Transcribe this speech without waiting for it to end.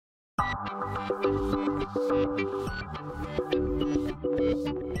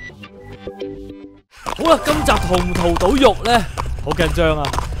好啦，今集屠唔屠到肉咧？好緊張啊！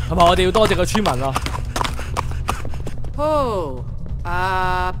係咪我哋要多謝個村民啊 Oh,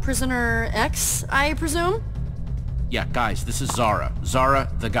 prisoner X, I presume? Yeah, guys, this is Zara. Zara,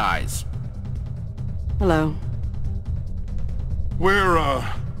 the guys. Hello.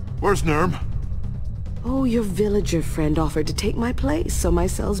 Where's Nerm? Oh, your villager friend offered to take my place so my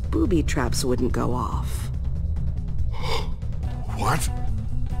cell's booby traps wouldn't go off. What?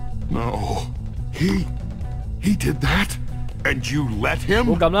 No. He did that? And you let him?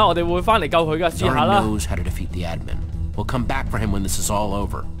 冇咁啦，我哋會翻嚟救佢噶，試下啦。 Zara knows how to defeat the admin. We'll come back for him when this is all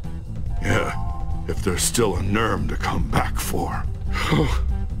over. Yeah, if there's still a Nerm to come back for.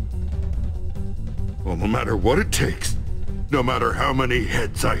 Well, no matter what it takes, no matter how many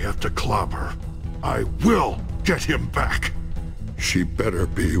heads I have to clobber, I will get him back. She better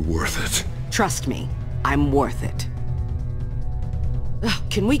be worth it. Trust me, I'm worth it.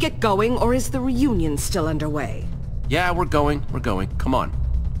 Can we get going, or is the reunion still underway? Yeah, we're going. Come on.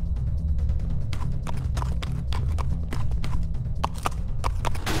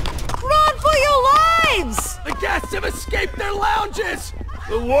 Run for your lives! The guests have escaped their lounges!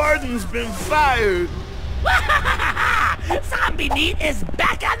 The warden's been fired! Zombie meat is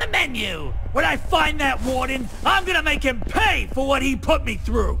back on the menu! When I find that warden, I'm gonna make him pay for what he put me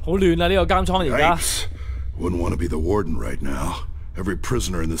through! 好亂啊！呢個監倉而家。 Yikes. Wouldn't want to be the warden right now. Every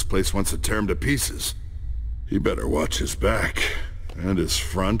prisoner in this place wants to tear him to pieces. He better watch his back, and his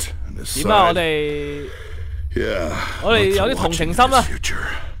front, and his side. 點啊？我哋 Yeah. 我哋有啲同情心啊！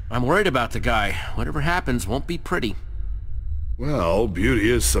 I'm worried about the guy. Whatever happens won't be pretty. Well,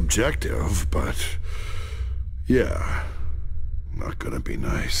 beauty is subjective, but yeah, not gonna be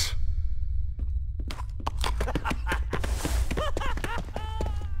nice.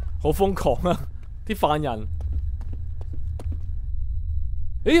 好瘋狂啊！啲犯人。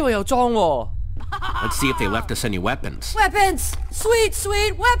咦？我有裝喎。 Let's see if they left us any weapons. Weapons! Sweet,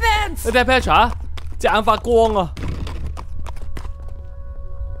 sweet weapons! 你睇 Petra， 隻眼發光啊！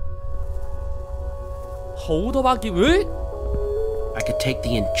好多把劍，咦？ I could take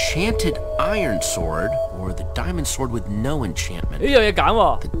the enchanted iron sword or the diamond sword with no enchantment. 呢有嘢揀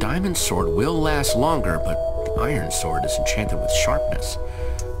喎。 The diamond sword will last longer, but the iron sword is enchanted with sharpness.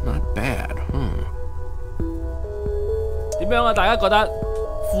 Not bad, 點樣啊？大家覺得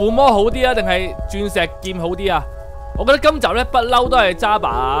附魔好啲啊，定係鑽石劍好啲啊？我覺得今集咧不嬲都係揸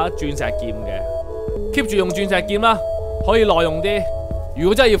把鑽石劍嘅 ，keep 住用鑽石劍啦，可以耐用啲。如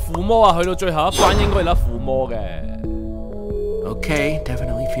果真係要附魔啊，去到最後一關應該有得附魔嘅。Okay,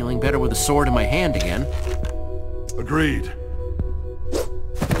 definitely feeling better with a sword in my hand again. Agreed.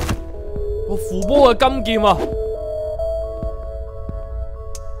 我附魔嘅金劍啊！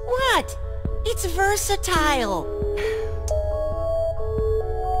 What? It's versatile.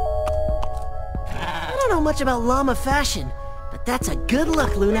 I don't know much about llama fashion, but that's a good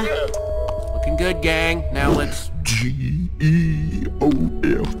look, Luna. Looking good, gang. Now let's... Geoff.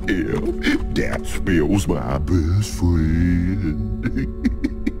 That spells my best friend.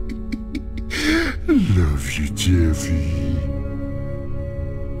 Love you, Jeffy.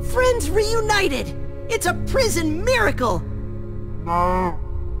 Friends reunited! It's a prison miracle! I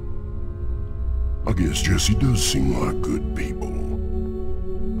guess Jesse does seem like good people.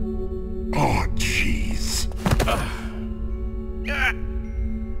 Oh, jeez.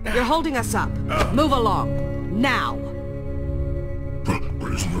 You're holding us up. Move along. Now.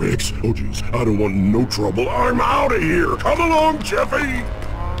 Prisoner X, oh jeez, I don't want no trouble. I'm out of here. Come along, Jeffy.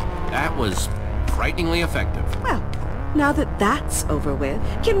 That was frighteningly effective. Well, now that that's over with,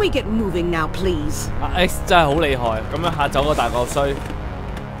 can we get moving now, please? 阿 X 真係好厲害，咁樣嚇走個大國衰。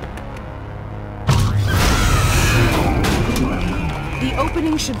 The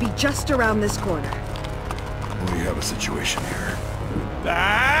opening should be just around this corner. We have a situation here.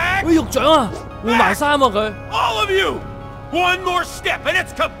 Back! 喂，獄長啊，換埋衫啊佢。 All of you! One more step and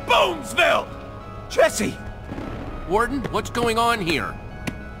it's Kaboomsville! Jesse! Warden, what's going on here?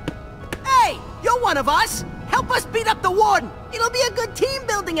 Hey, you're one of us! Help us beat up the warden! It'll be a good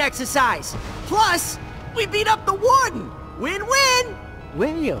team-building exercise! Plus, we beat up the warden! Win-win!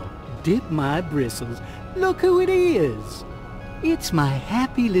 Well, dip my bristles. Look who it is. It's my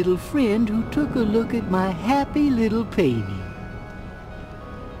happy little friend who took a look at my happy little painting.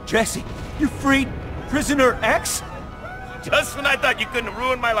 Jesse, you freed Prisoner X? Just when I thought you couldn't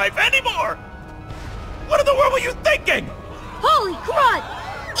ruin my life anymore! What in the world were you thinking? Holy crud!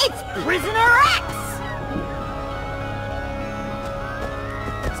 It's Prisoner X!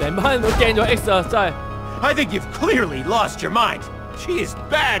 成班人都驚咗 X 啊，真係。 I think you've clearly lost your mind. She is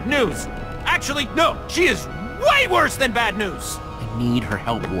bad news. Actually, no, she is way worse than bad news. I need her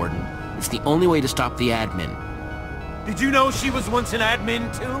help, Warden. It's the only way to stop the admin. Did you know she was once an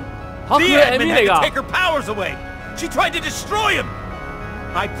admin too? How The could admin admin had to嚟㗎？ take her powers away. She tried to destroy him.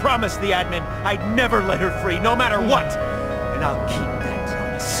 I promised the admin I'd never let her free, no matter what. And I'll keep that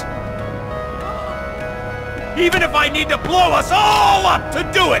promise. Even if I need to blow us all up to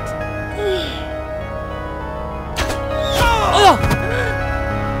do it. 哎呀，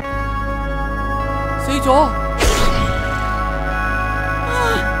死咗，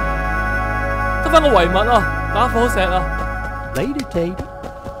得翻個遺物啊，打火石啊， Later, Tate.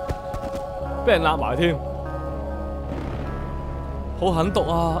 俾人揦埋添，好狠毒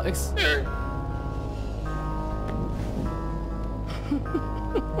啊 X，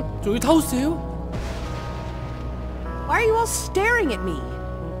 仲要偷笑。 Why are you all staring at me?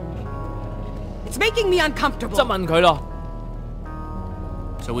 It's making me uncomfortable. 質問佢咯。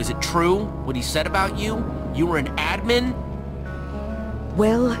 So is it true, what he said about you? You were an admin?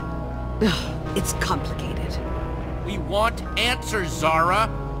 Well, it's complicated. We want answers, Zara.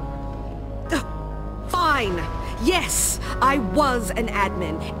 Fine. Yes, I was an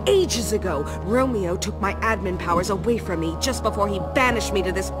admin. Ages ago, Romeo took my admin powers away from me just before he banished me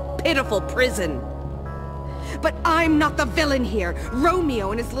to this pitiful prison. But I'm not the villain here. Romeo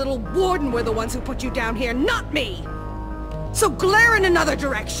and his little warden were the ones who put you down here, not me. So glare in another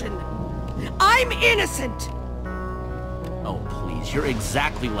direction. I'm innocent. Oh, please, you're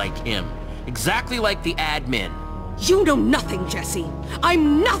exactly like him. Exactly like the admin. You know nothing, Jesse.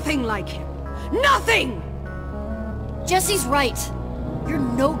 I'm nothing like him. Nothing! Jesse's right. You're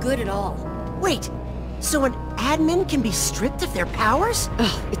no good at all. Wait, so an admin can be stripped of their powers?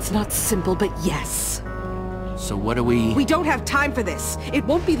 Ugh, it's not simple, but yes. So what do we... We don't have time for this. It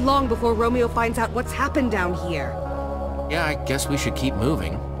won't be long before Romeo finds out what's happened down here. Yeah, I guess we should keep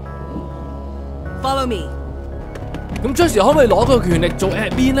moving. Follow me. 咁 Jessie 可唔可以攞佢權力做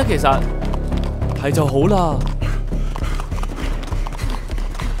admin 咧？其實係就好啦。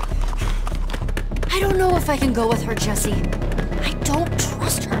 I don't know if I can go with her, Jesse. I don't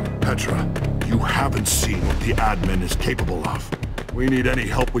trust her. Petra, you haven't seen what the admin is capable of. We need any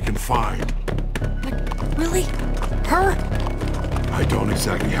help we can find. But really? Her? I don't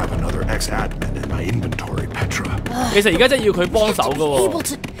exactly have another ex-admin in my inventory, Petra. 其實而家真係要佢幫手噶喎。 Able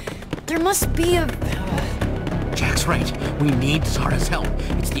to... There must be a... Jack's right. We need Zara's help.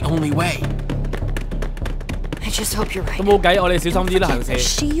 It's the only way. I just hope you're right. 咁冇計，我哋小心啲啦，行事。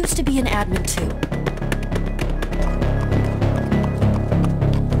 She used to be an admin too.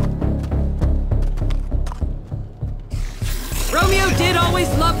 Romeo did always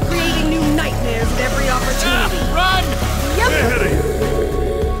love creating new nightmares at every opportunity. Run! Yep.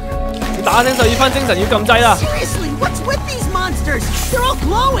 打醒十二分精神要撳掣啦。 Seriously, what's with these monsters? They're all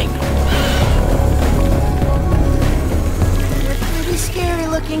glowing. They're pretty scary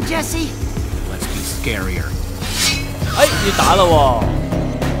looking, Jesse. Let's be scarier. 哎，要打啦喎！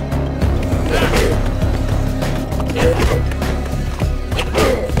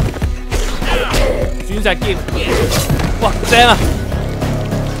鑽石劍，哇，正啊！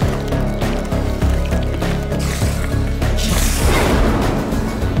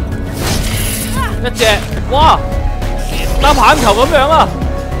一隻，哇，打棒球咁樣啊！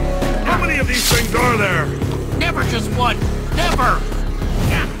 How many of these things are there? Never just one. Never.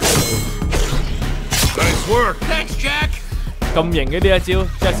 Nice work. Thanks, Jack. 咁型嘅呢一招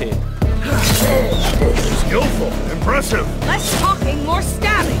 ，Jessie。 Skillful. Impressive. Less talking, more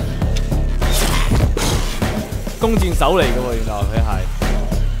stabbing. 弓箭手嚟嘅喎，原來佢係。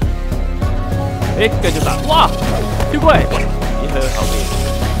誒，繼續打，哇，跳過嚟，咦，去後邊。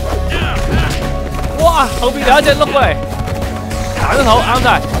哇，後邊有一隻碌過嚟，彈得好，啱晒。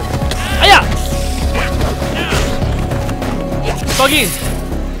哎呀，再見。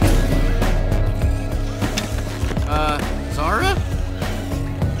Zara?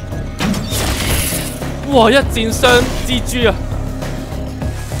 哇，一箭雙蜘蛛啊！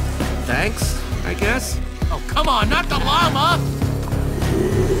 Thanks, I guess. Oh, come on, not the llama!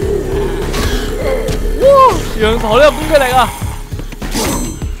 哇，羊駝都有攻擊力啊！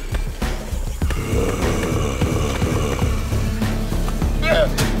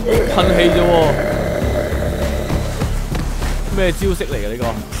噴氣啫喎，咩招式嚟嘅呢個？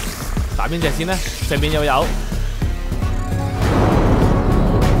打邊隻先呢？上面又有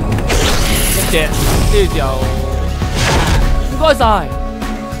一隻，跟住就唔該晒。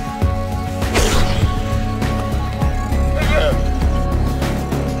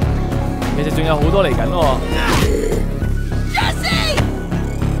其實仲有好多嚟緊喎。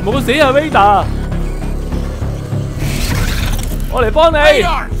冇死啊 ，Vader！我嚟幫你。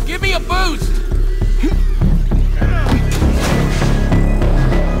Radar, give me a boost.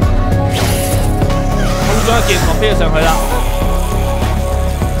 衝咗一劍，我飛咗上去啦。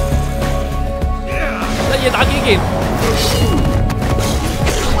一嘢打幾劍。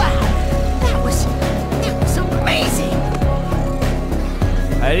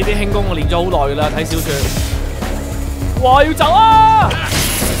係呢啲輕功我練咗好耐㗎啦，睇小說。哇！要走啊！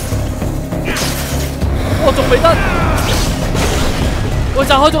我仲未得。喂，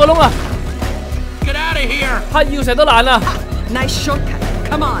炸開咗個窿啊 Get out of here. 黑曜石都爛啦。Nice shortcut.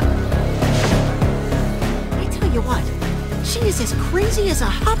 Come on. I tell you what, she is as crazy as a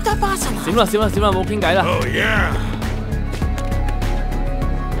hopped up ocelot. 閃啦閃啦閃啦，冇傾偈啦。 Oh, yeah.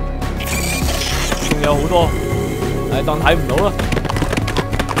 仲有好多，當睇唔到啦。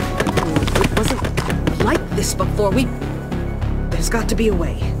 It wasn't like this before. There's got to be a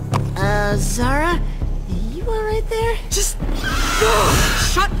way. Zara? You alright there? Just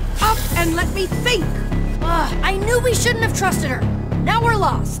shut up and let me think. I knew we shouldn't have trusted her. Now we're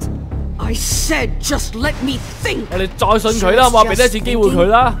lost. I said just let me think. 我哋再信佢啦，話俾多一次機會佢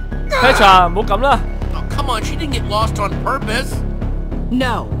啦。Petra， 唔好咁啦。 Oh, come on, she didn't get lost on purpose.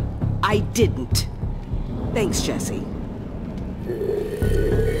 No, I didn't. Thanks, Jesse.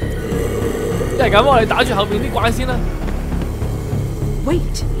 一係咁，我哋打住後邊啲怪先啦。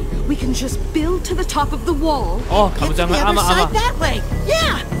 Wait, we can just build to the top of the wall. 哦，球杖佢啱啊啱啊。 That way.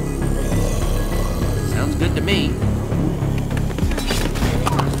 Yeah. Sounds good to me.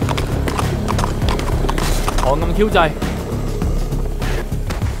 狂咁 Q 掣，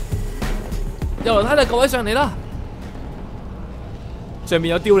遊樓梯啦，各位上嚟啦！上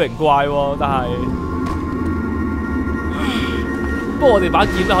面有凋零怪喎，但係不過我哋把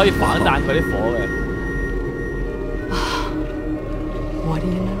劍咧可以反彈佢啲火嘅。What do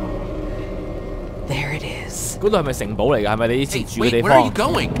you know? There it is. 嗰度係咪城堡嚟㗎？係咪你以前 Hey, 住嘅地 wait, where are 方 you？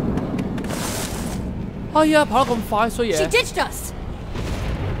 going? 哎呀，跑得咁快，衰 She 嘢！ ditched us.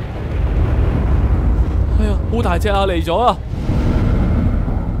 哎呀，好大隻啊，嚟咗啊！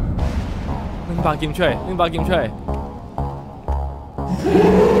拎把劍出嚟，拎把劍出嚟。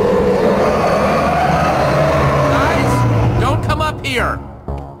 Guys, don't come up here.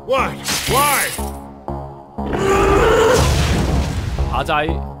 What? Why? 下掣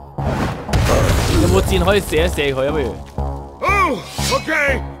有冇箭可以射一射佢啊？不如 Oh,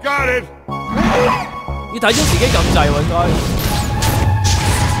 okay, got it. 要睇咗自己撳掣喎，應該。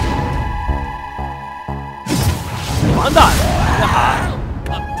反彈一下。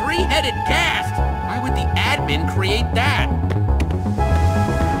 A three-headed ghast. Why would the admin create that?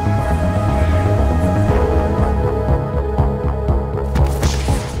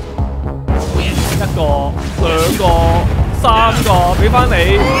 一個、兩個、三個，俾翻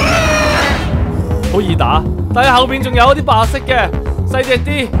你，好易打。但係後邊仲有啲白色嘅細隻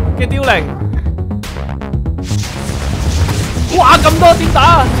啲嘅凋零。哇！咁多點打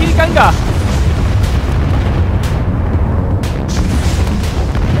啊？黐筋㗎！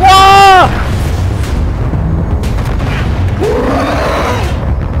哇！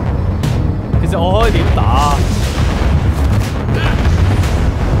其實我可以點打？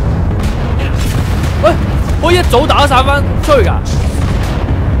喂，可以一早打晒翻出去㗎？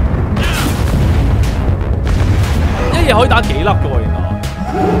一日可以打幾粒㗎喎，原來。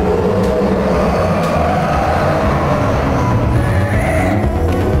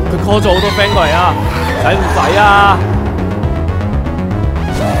佢 call 咗好多 friend 過嚟啊，使唔使啊？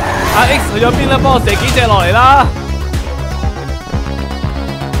阿 X 去咗邊啦？幫我射幾隻落嚟啦！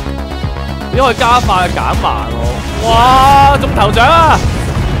你可以加快減慢喎。哇！中頭獎啊！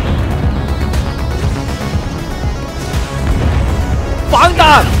反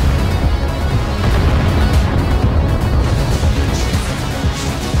彈！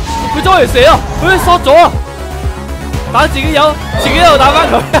佢走嚟射啊！佢縮咗啊！打自己有，自己又打翻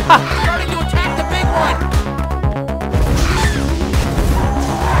佢。Starting to attack the big one.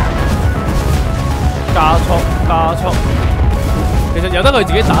 加速，加速。其實由得佢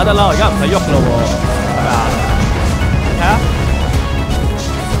自己打得啦，我而家唔使喐噶咯喎，係咪啊？睇下，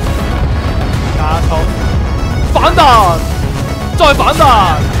加速，反彈，再反彈。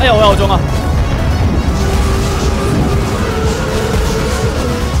哎呀，我又中啊！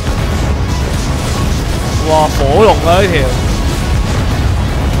哇，火龍啊呢條，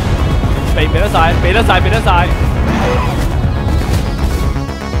避得晒，避得晒，避得晒。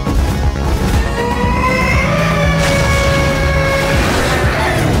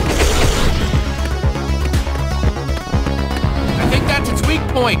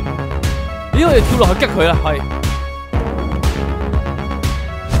咦，我哋跳落去擊佢啦，係。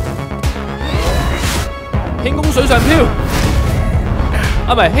輕功水上漂，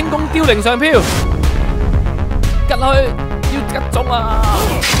啊，唔係輕功凋零上飄，吉去要吉中啊！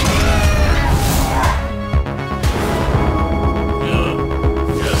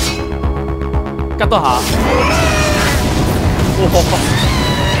吉多下，哇！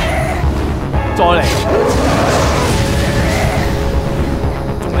再嚟，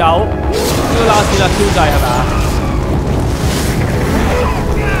仲有呢個拉斯啦，挑掣係咪啊？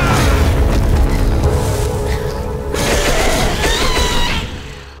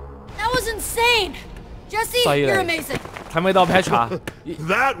 Jesse, you're amazing. 睇唔睇到 Petra？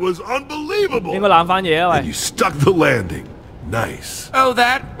 That was unbelievable. 應該爛翻嘢啊喂！ And you stuck the landing. Nice. Oh,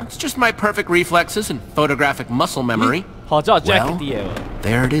 it's just my perfect reflexes and photographic muscle memory. 學咗阿 Jack 啲 Well, 嘢喎。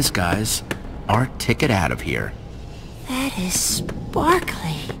 there it is, guys. Our ticket out of here. That is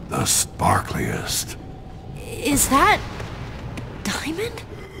sparkly. The sparkliest. Is that Diamond?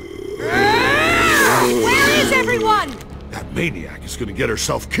 Where is everyone? That maniac is gonna get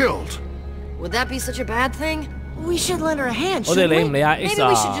herself killed. Would that be such a bad thing? We should lend her a hand, 我哋 shouldn't 理 we? 唔理阿 Maybe X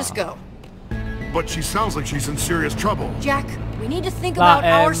we should 啊？ just go. But she sounds like she's in serious trouble. Jack, we need to think 嗱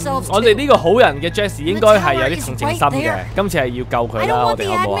about ourselves 我哋 too. 呢個好人嘅 Jesse 應該係有啲同情心嘅，今次係要救佢 I 啦， don't 我 want 哋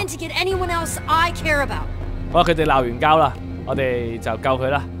the 好唔好啊 admin？ to get anyone else I care about. 好啦，佢哋鬧完交啦，我哋就救佢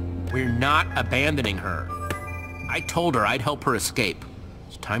啦。 We're not abandoning her. I told her I'd help her escape.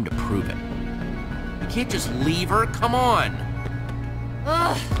 It's time to prove it. You can't just leave her. Come on.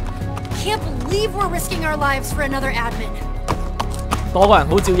 Ugh. Can't believe we're risking our lives for another admin. 多個人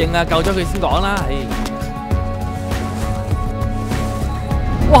好照應啊，救咗佢先講啦。唉，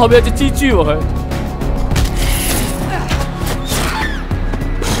哇，後邊有隻蜘蛛喎佢。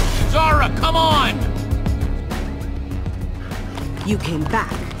 Zara, come on! You came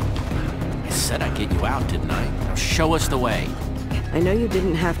back. I said I'd get you out, didn't I? Now show us the way. I know you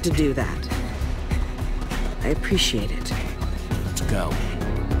didn't have to do that. I appreciate it. Let's go.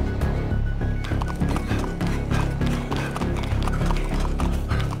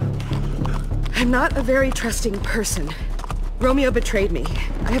 I'm not a very trusting person. Romeo betrayed me.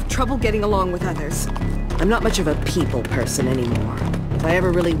 I have trouble getting along with others. I'm not much of a people person anymore. If I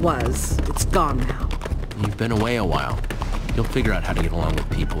ever really was, it's gone now. You've been away a while. You'll figure out how to get along with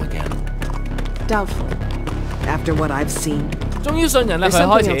people again. Doubtful. After what I've seen. 終於信人啦， There's 佢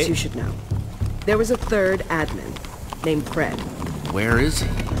something 開 else you 始。 should know. There was a third admin, named Fred, Where is he?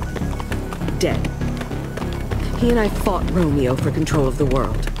 dead. He and I fought Romeo for control of the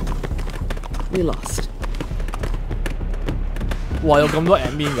world. We lost. 哇，有咁多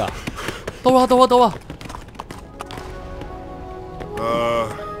admin 㗎。到啦，到啦，到啦！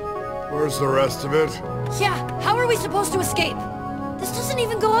 Where's the rest of it? Yeah, how are we supposed to escape? This doesn't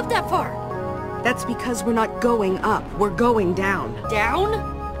even go up that far. That's because we're not going up. We're going down. Down?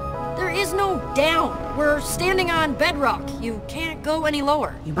 There is no down. We're standing on bedrock. You can't go any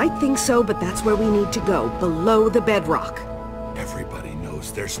lower. You might think so, but that's where we need to go. Below the bedrock. Everybody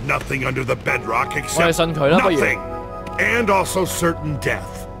knows there's nothing under the bedrock 我哋 except 信佢啦，不如。 nothing. And also certain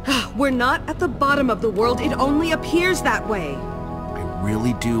death. We're not at the bottom of the world. It only appears that way. I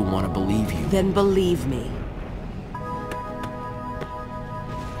really do want to believe you. Then believe me.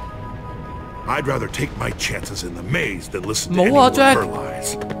 I'd rather take my chances in the maze than listen to No, any more of Jack. her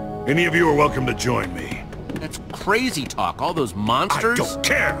lies. Any of you are welcome to join me. That's crazy talk. All those I monsters. don't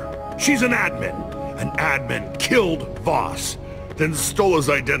care. She's an admin. An admin killed Voss, then stole his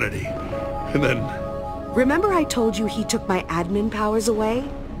identity. And then... Remember I told you he took my admin powers away?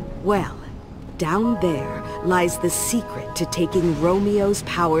 Well, down there lies the secret to taking Romeo's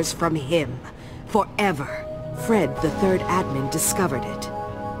powers from him. Forever. Fred, the third admin, discovered it.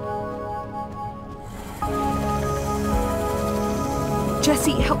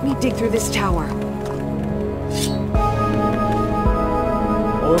 Jesse, help me dig through this tower.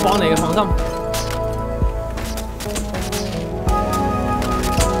 我會幫你嘅，放心。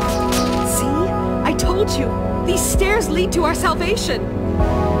 See? I told you. These stairs lead to our salvation.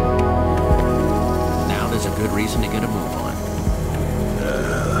 Now there's a good reason to get a move on.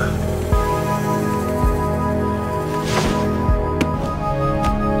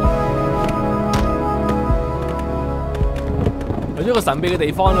 去咗個神秘嘅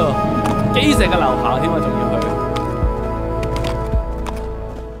地方咯，基石嘅樓下添啊，仲要去。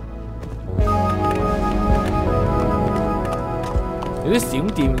有啲閃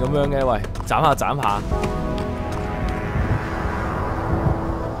電咁樣嘅，喂，斬下斬下。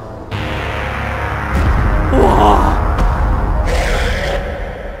哇！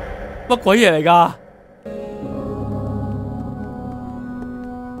乜鬼嘢嚟㗎？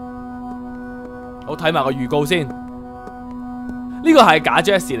我睇埋個預告先。呢個係假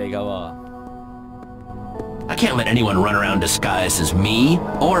Jesse 嚟㗎喎， I can't let anyone run around disguised as me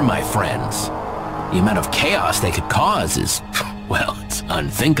or my friends. The amount of chaos they could cause is, well, it's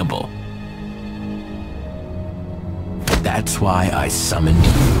unthinkable. That's why I summoned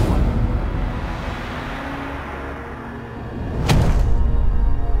you.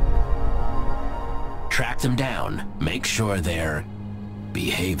 Track them down. Make sure they're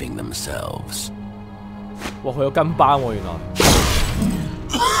behaving themselves. 哇，佢有跟班喎，原來。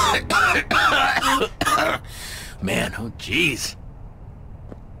Man, oh jeez.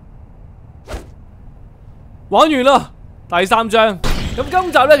 玩完啦，第3章。咁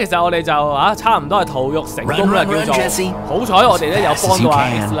今集咧，其實我哋就差唔多係屠獄成功啦，叫做。好彩我哋咧有幫到阿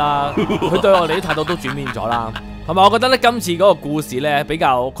X 啦，佢對我哋啲態度都轉變咗啦。同埋我覺得咧，今次嗰個故事咧比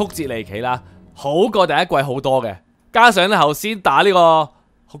較曲折離奇啦，好過第一季好多嘅。加上咧頭先打呢個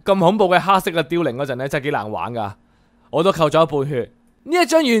咁恐怖嘅黑色嘅凋零嗰陣咧，真係幾難玩噶。我都扣咗一半血。呢一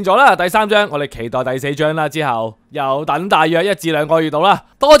章完咗啦，第3章我哋期待第4章啦，之後又等大約1至2個月到啦。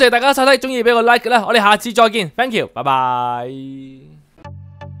多謝大家收睇，中意俾個 like 啦，我哋下次再見 ，thank you， 拜拜。